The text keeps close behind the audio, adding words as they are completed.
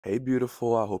Hey,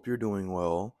 beautiful. I hope you're doing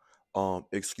well.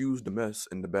 Excuse the mess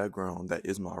in the background. That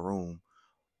is my room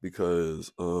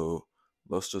because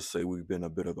let's just say we've been a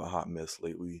bit of a hot mess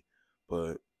lately,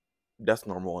 but that's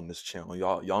normal on this channel.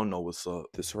 Y'all know what's up.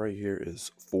 This right here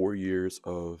is 4 years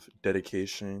of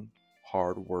dedication,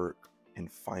 hard work,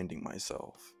 and finding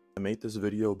myself. I made this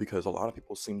video because a lot of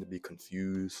people seem to be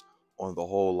confused on the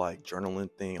whole like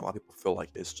journaling thing. A lot of people feel like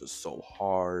it's just so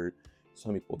hard.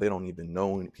 Some people, they don't even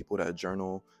know any people that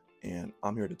journal, and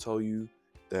I'm here to tell you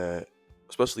that,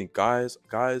 especially guys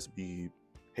be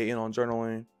hating on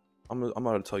journaling. I'm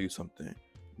about to tell you something.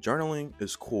 Journaling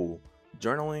is cool.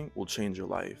 Journaling will change your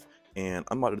life, and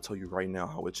I'm about to tell you right now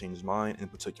how it changed mine in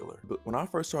particular. But when I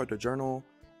first started to journal,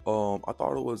 I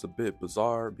thought it was a bit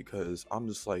bizarre because I'm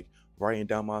just like writing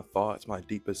down my thoughts, my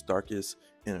deepest, darkest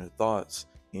inner thoughts,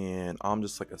 and I'm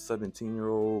just like a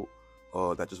 17-year-old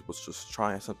that just was just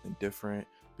trying something different.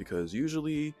 Because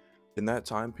usually in that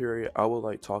time period, I would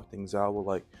like talk things out with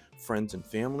like friends and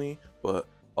family, but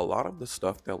a lot of the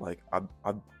stuff that like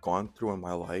I've gone through in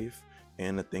my life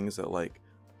and the things that like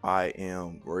I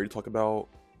am worried to talk about,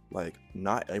 like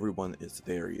not everyone is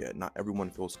there yet. Not everyone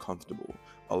feels comfortable.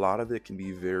 A lot of it can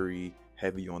be very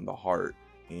heavy on the heart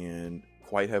and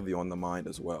quite heavy on the mind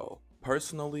as well.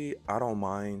 Personally, I don't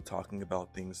mind talking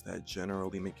about things that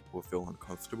generally make people feel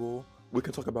uncomfortable. We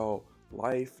can talk about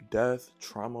life, death,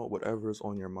 trauma, whatever is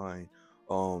on your mind.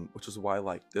 Which is why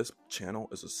like this channel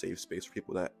is a safe space for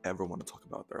people that ever want to talk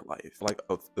about their life. Like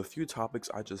of the few topics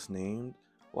I just named,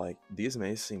 like these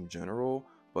may seem general,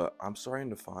 but I'm starting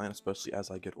to find, especially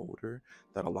as I get older,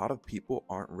 that a lot of people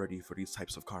aren't ready for these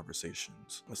types of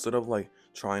conversations. Instead of like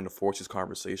trying to force these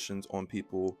conversations on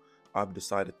people, I've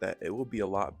decided that it will be a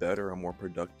lot better and more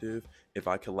productive if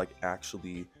I could like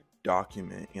actually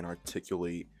document and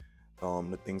articulate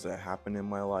the things that happen in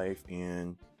my life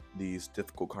and these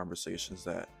difficult conversations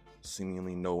that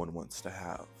seemingly no one wants to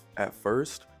have. At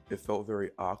first, it felt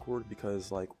very awkward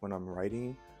because like when I'm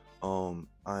writing, I'm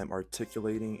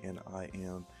articulating and I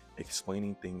am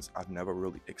explaining things I've never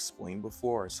really explained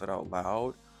before or said out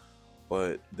loud.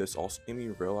 But this also made me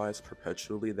realize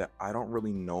perpetually that I don't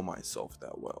really know myself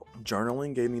that well.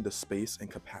 Journaling gave me the space and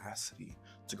capacity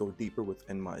to go deeper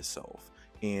within myself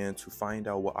and to find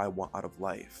out what I want out of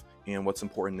life and what's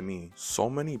important to me. So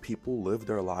many people live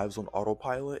their lives on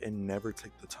autopilot and never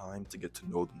take the time to get to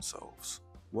know themselves.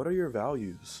 What are your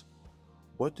values?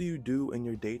 What do you do in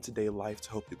your day-to-day life to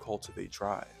help you cultivate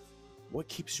drive? What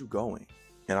keeps you going?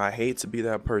 And I hate to be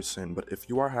that person, but if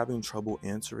you are having trouble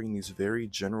answering these very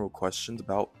general questions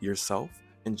about yourself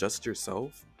and just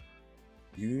yourself,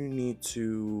 you need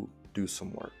to do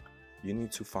some work. You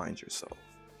need to find yourself.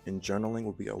 And journaling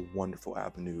will be a wonderful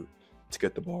avenue to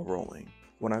get the ball rolling.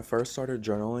 When I first started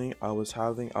journaling, I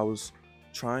was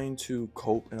trying to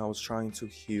cope and I was trying to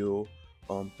heal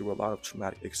through a lot of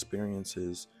traumatic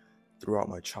experiences throughout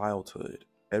my childhood.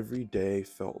 Every day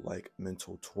felt like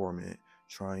mental torment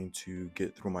trying to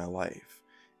get through my life.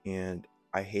 And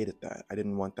I hated that. I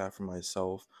didn't want that for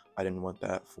myself. I didn't want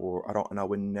that for, and I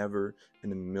would never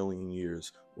in a million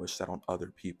years wish that on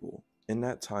other people. In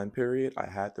that time period, I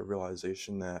had the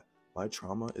realization that my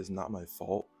trauma is not my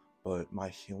fault, but my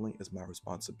healing is my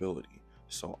responsibility.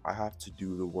 So I have to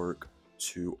do the work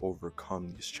to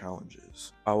overcome these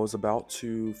challenges. I was about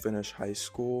to finish high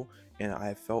school and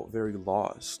I felt very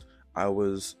lost.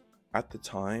 At the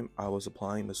time, I was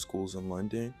applying to schools in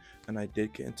London and I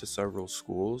did get into several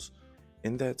schools.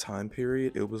 In that time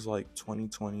period, it was like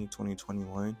 2020,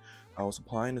 2021. I was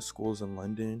applying to schools in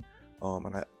London,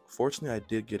 and fortunately I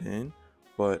did get in,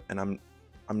 and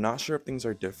I'm not sure if things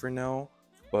are different now,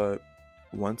 but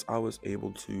once I was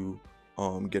able to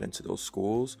get into those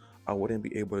schools, I wouldn't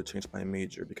be able to change my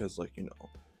major because like,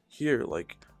 here,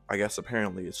 like, I guess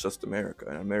apparently it's just America.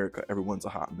 In America, everyone's a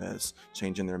hot mess,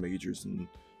 changing their majors and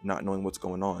not knowing what's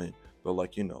going on. But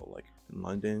like, like in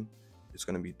London, it's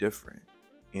going to be different.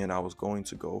 And I was going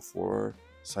to go for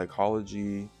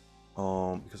psychology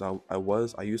because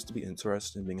I used to be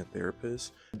interested in being a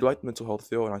therapist. I do like the mental health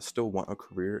field and I still want a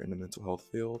career in the mental health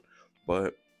field,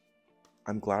 but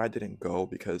I'm glad I didn't go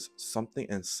because something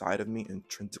inside of me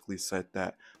intrinsically said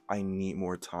that I need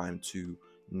more time to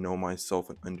know myself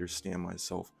and understand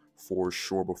myself for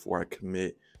sure before I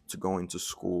commit to going to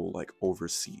school like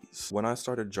overseas. When I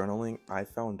started journaling, I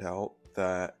found out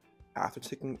that after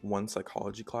taking one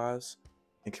psychology class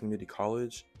in community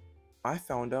college, I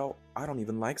found out I don't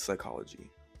even like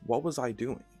psychology. What was I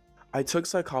doing? I took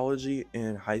psychology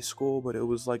in high school, but it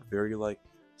was like very like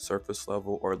surface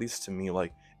level, or at least to me,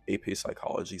 like AP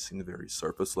psychology seemed very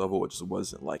surface level. It just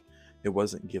wasn't like, it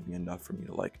wasn't giving enough for me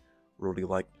to like really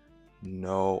like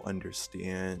know,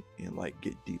 understand, and like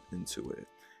get deep into it.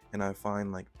 And I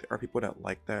find like there are people that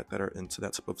like that are into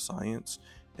that type of science,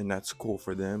 and that's cool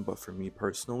for them. But for me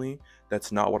personally,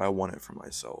 that's not what I wanted for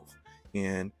myself.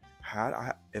 And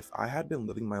if I had been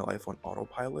living my life on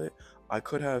autopilot, I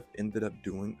could have ended up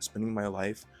spending my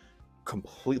life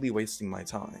completely wasting my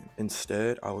time.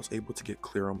 Instead, I was able to get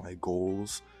clear on my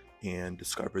goals and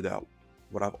discover that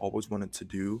what I've always wanted to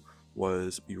do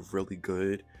was be really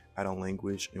good at a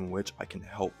language in which I can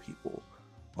help people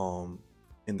um,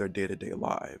 in their day-to-day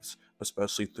lives,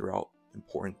 especially throughout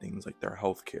important things like their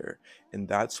healthcare. And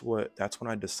that's when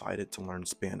I decided to learn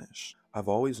Spanish. I've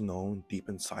always known deep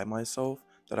inside myself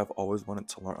that I've always wanted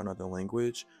to learn another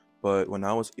language, but when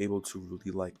I was able to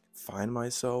really like find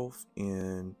myself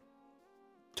and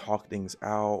talk things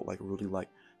out, like really like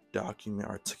document,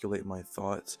 articulate my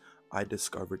thoughts, I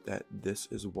discovered that this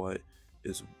is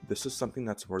something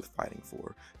that's worth fighting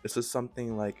for. This is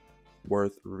something like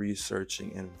worth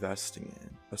researching, investing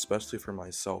in, especially for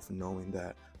myself, knowing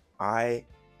that I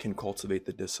can cultivate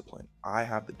the discipline. I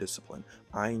have the discipline.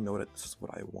 I know that this is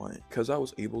what I want. Because I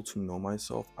was able to know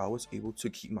myself, I was able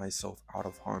to keep myself out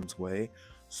of harm's way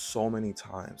so many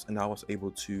times, and I was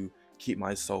able to keep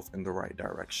myself in the right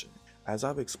direction. As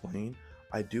I've explained,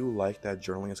 I do like that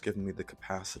journaling has given me the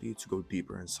capacity to go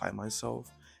deeper inside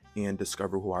myself and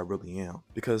discover who I really am.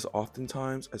 Because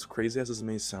oftentimes, as crazy as this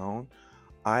may sound,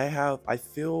 I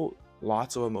feel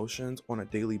lots of emotions on a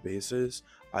daily basis.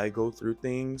 I go through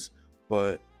things,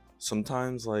 but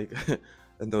sometimes like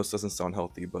and this doesn't sound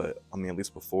healthy, but I mean at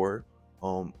least before,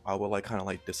 I would like kind of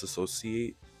like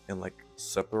disassociate and like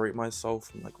separate myself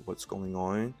from like what's going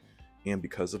on. And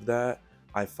because of that,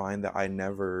 I find that I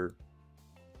never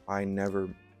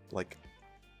like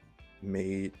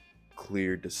made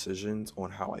clear decisions on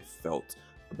how I felt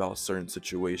about certain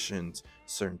situations,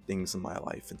 certain things in my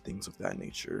life, and things of that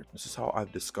nature. This is how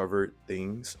I've discovered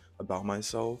things about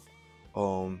myself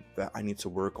that I need to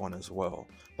work on as well.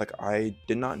 Like I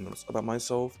did not notice about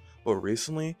myself, but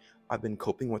recently I've been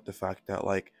coping with the fact that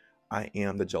like I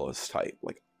am the jealous type.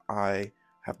 Like I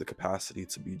have the capacity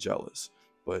to be jealous,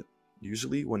 but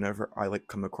usually whenever I like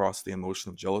come across the emotion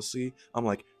of jealousy, I'm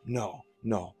like, no,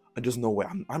 there's no way.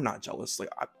 I'm not jealous. Like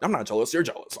I'm not jealous. You're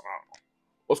jealous.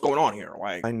 What's going on here?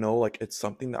 Like I know like it's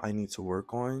something that I need to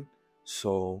work on.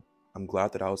 So I'm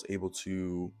glad that I was able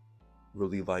to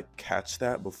really like catch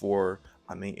that before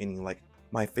I made any like.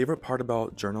 My favorite part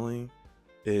about journaling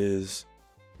is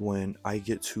when I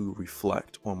get to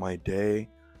reflect on my day,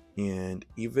 and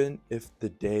even if the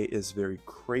day is very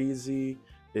crazy,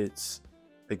 it's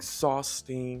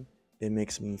exhausting, it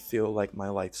makes me feel like my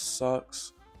life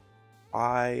sucks,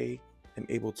 I am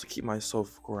able to keep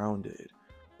myself grounded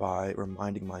by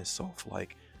reminding myself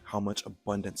like how much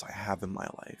abundance I have in my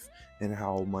life and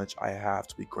how much I have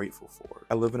to be grateful for.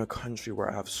 I live in a country where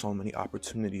I have so many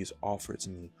opportunities offered to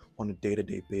me on a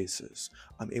day-to-day basis.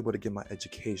 I'm able to get my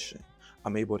education.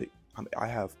 I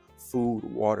have food,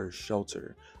 water,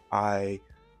 shelter. I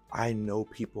I know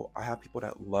people. I have people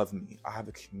that love me. I have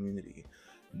a community.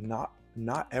 Not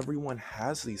everyone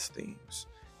has these things.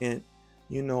 And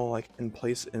like in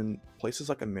places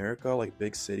like America, like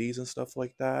big cities and stuff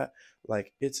like that,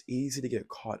 like it's easy to get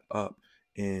caught up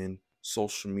in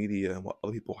social media and what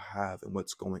other people have and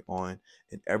what's going on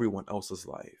in everyone else's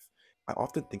life. I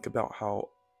often think about how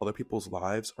other people's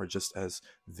lives are just as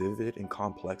vivid and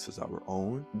complex as our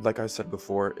own. Like I said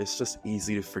before, it's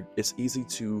easy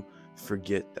to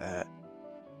forget that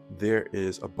there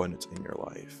is abundance in your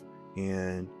life.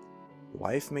 And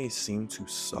life may seem to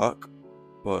suck,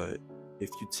 but if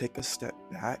you take a step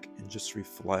back and just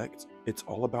reflect, it's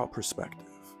all about perspective.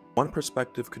 One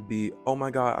perspective could be, oh my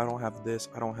God, I don't have this,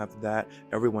 I don't have that,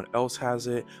 everyone else has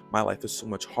it, my life is so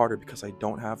much harder because I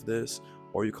don't have this.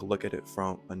 Or you could look at it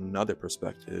from another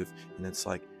perspective and it's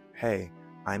like, hey,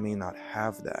 I may not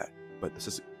have that, but this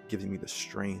is giving me the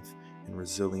strength and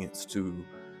resilience to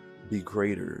be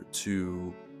greater,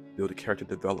 to build a character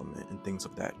development and things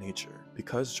of that nature.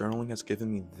 Because journaling has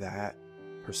given me that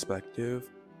perspective,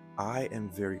 I am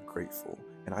very grateful.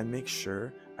 And I make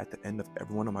sure at the end of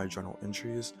every one of my journal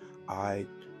entries, I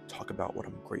talk about what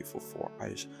I'm grateful for.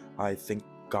 I thank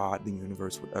God, the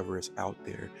universe, whatever is out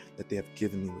there, that they have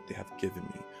given me what they have given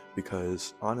me.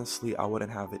 Because honestly, I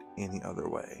wouldn't have it any other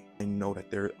way. I know that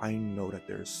there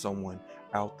is someone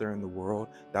out there in the world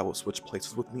that will switch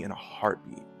places with me in a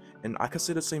heartbeat. And I could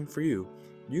say the same for you.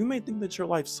 You may think that your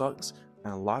life sucks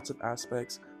in lots of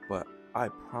aspects, but I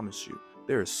promise you,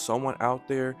 there is someone out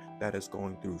there that is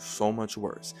going through so much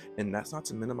worse. And that's not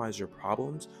to minimize your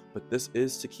problems, but this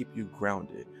is to keep you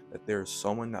grounded, that there is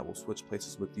someone that will switch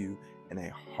places with you in a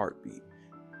heartbeat.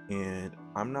 And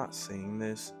I'm not saying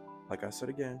this, like I said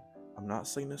again, I'm not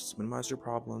saying this to minimize your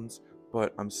problems,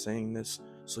 but I'm saying this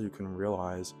so you can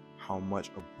realize how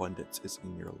much abundance is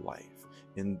in your life.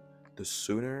 And the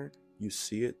sooner you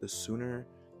see it, the sooner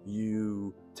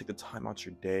you take the time out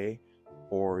your day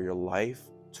or your life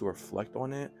to reflect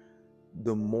on it,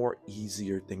 the more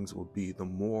easier things will be, the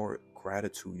more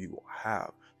gratitude you will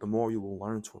have, the more you will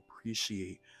learn to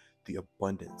appreciate the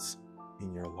abundance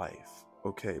in your life.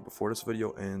 Okay, before this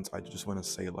video ends, I just want to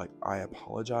say, like, I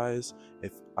apologize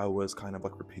if I was kind of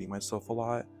like repeating myself a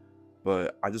lot,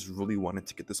 but I just really wanted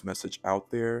to get this message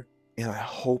out there, and I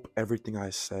hope everything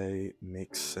I say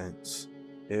makes sense.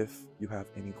 If you have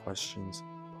any questions,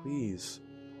 please,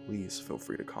 please feel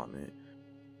free to comment.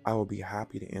 I will be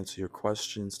happy to answer your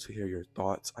questions, to hear your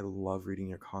thoughts. I love reading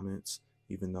your comments,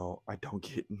 even though I don't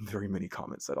get very many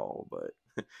comments at all,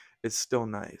 but it's still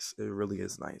nice. It really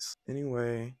is nice.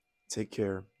 Anyway, take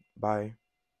care. Bye.